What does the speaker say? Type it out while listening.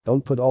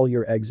Don't put all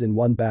your eggs in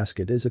one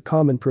basket is a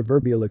common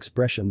proverbial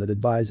expression that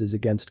advises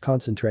against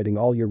concentrating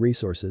all your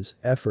resources,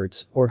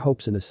 efforts, or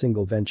hopes in a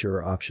single venture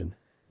or option.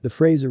 The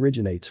phrase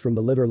originates from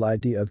the literal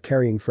idea of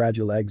carrying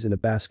fragile eggs in a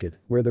basket,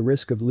 where the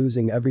risk of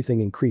losing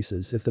everything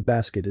increases if the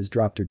basket is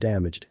dropped or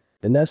damaged.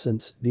 In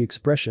essence, the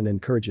expression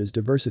encourages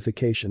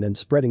diversification and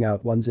spreading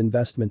out one's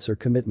investments or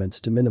commitments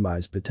to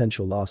minimize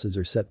potential losses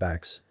or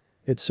setbacks.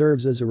 It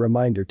serves as a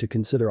reminder to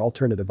consider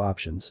alternative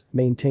options,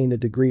 maintain a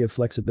degree of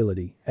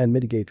flexibility, and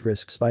mitigate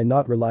risks by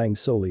not relying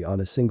solely on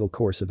a single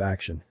course of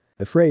action.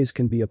 The phrase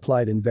can be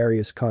applied in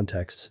various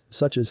contexts,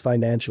 such as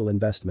financial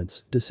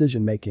investments,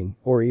 decision-making,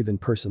 or even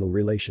personal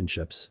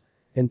relationships.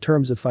 In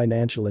terms of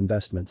financial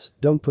investments,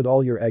 don't put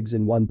all your eggs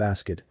in one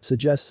basket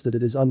suggests that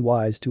it is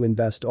unwise to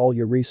invest all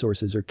your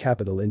resources or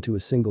capital into a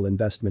single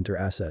investment or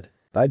asset.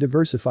 By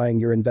diversifying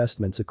your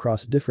investments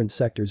across different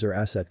sectors or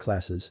asset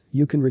classes,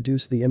 you can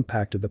reduce the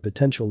impact of a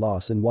potential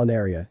loss in one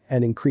area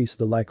and increase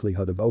the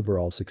likelihood of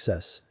overall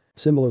success.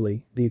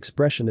 Similarly, the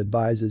expression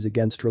advises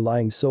against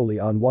relying solely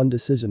on one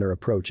decision or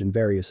approach in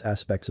various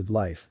aspects of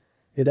life.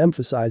 It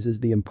emphasizes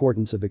the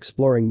importance of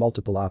exploring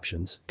multiple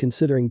options,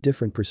 considering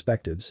different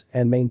perspectives,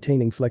 and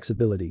maintaining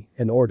flexibility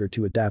in order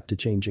to adapt to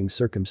changing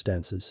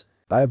circumstances.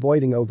 By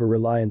avoiding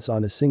over-reliance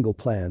on a single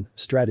plan,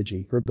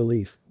 strategy, or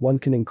belief, one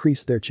can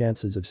increase their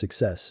chances of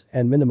success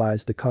and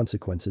minimize the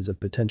consequences of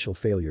potential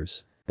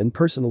failures. In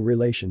personal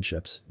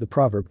relationships, the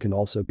proverb can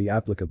also be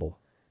applicable.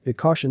 It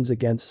cautions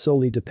against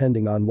solely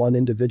depending on one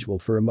individual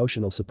for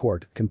emotional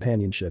support,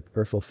 companionship,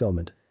 or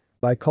fulfillment.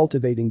 By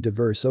cultivating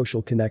diverse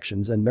social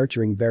connections and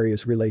nurturing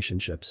various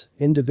relationships,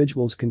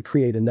 individuals can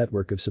create a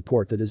network of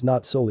support that is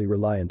not solely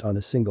reliant on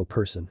a single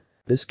person.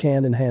 This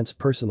can enhance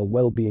personal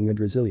well-being and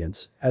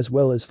resilience, as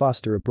well as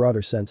foster a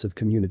broader sense of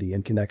community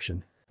and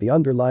connection. The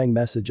underlying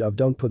message of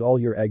 "don't put all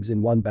your eggs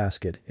in one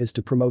basket" is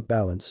to promote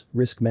balance,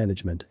 risk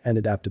management, and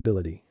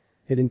adaptability.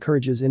 It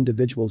encourages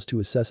individuals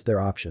to assess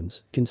their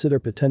options, consider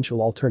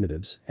potential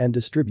alternatives, and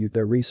distribute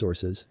their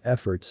resources,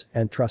 efforts,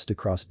 and trust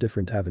across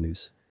different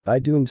avenues. By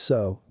doing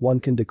so,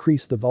 one can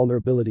decrease the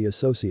vulnerability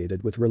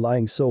associated with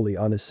relying solely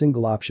on a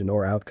single option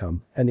or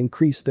outcome and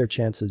increase their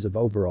chances of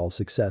overall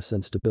success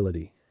and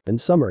stability. In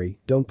summary,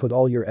 "don't put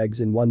all your eggs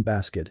in one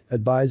basket"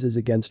 advises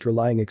against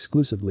relying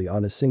exclusively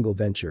on a single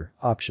venture,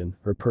 option,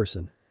 or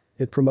person.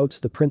 It promotes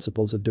the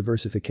principles of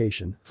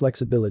diversification,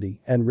 flexibility,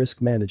 and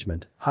risk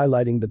management,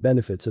 highlighting the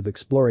benefits of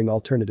exploring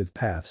alternative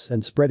paths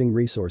and spreading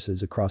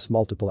resources across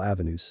multiple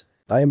avenues.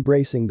 By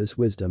embracing this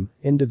wisdom,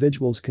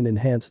 individuals can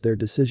enhance their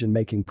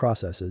decision-making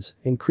processes,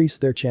 increase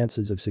their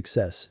chances of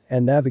success,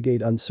 and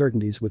navigate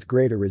uncertainties with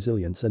greater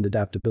resilience and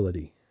adaptability.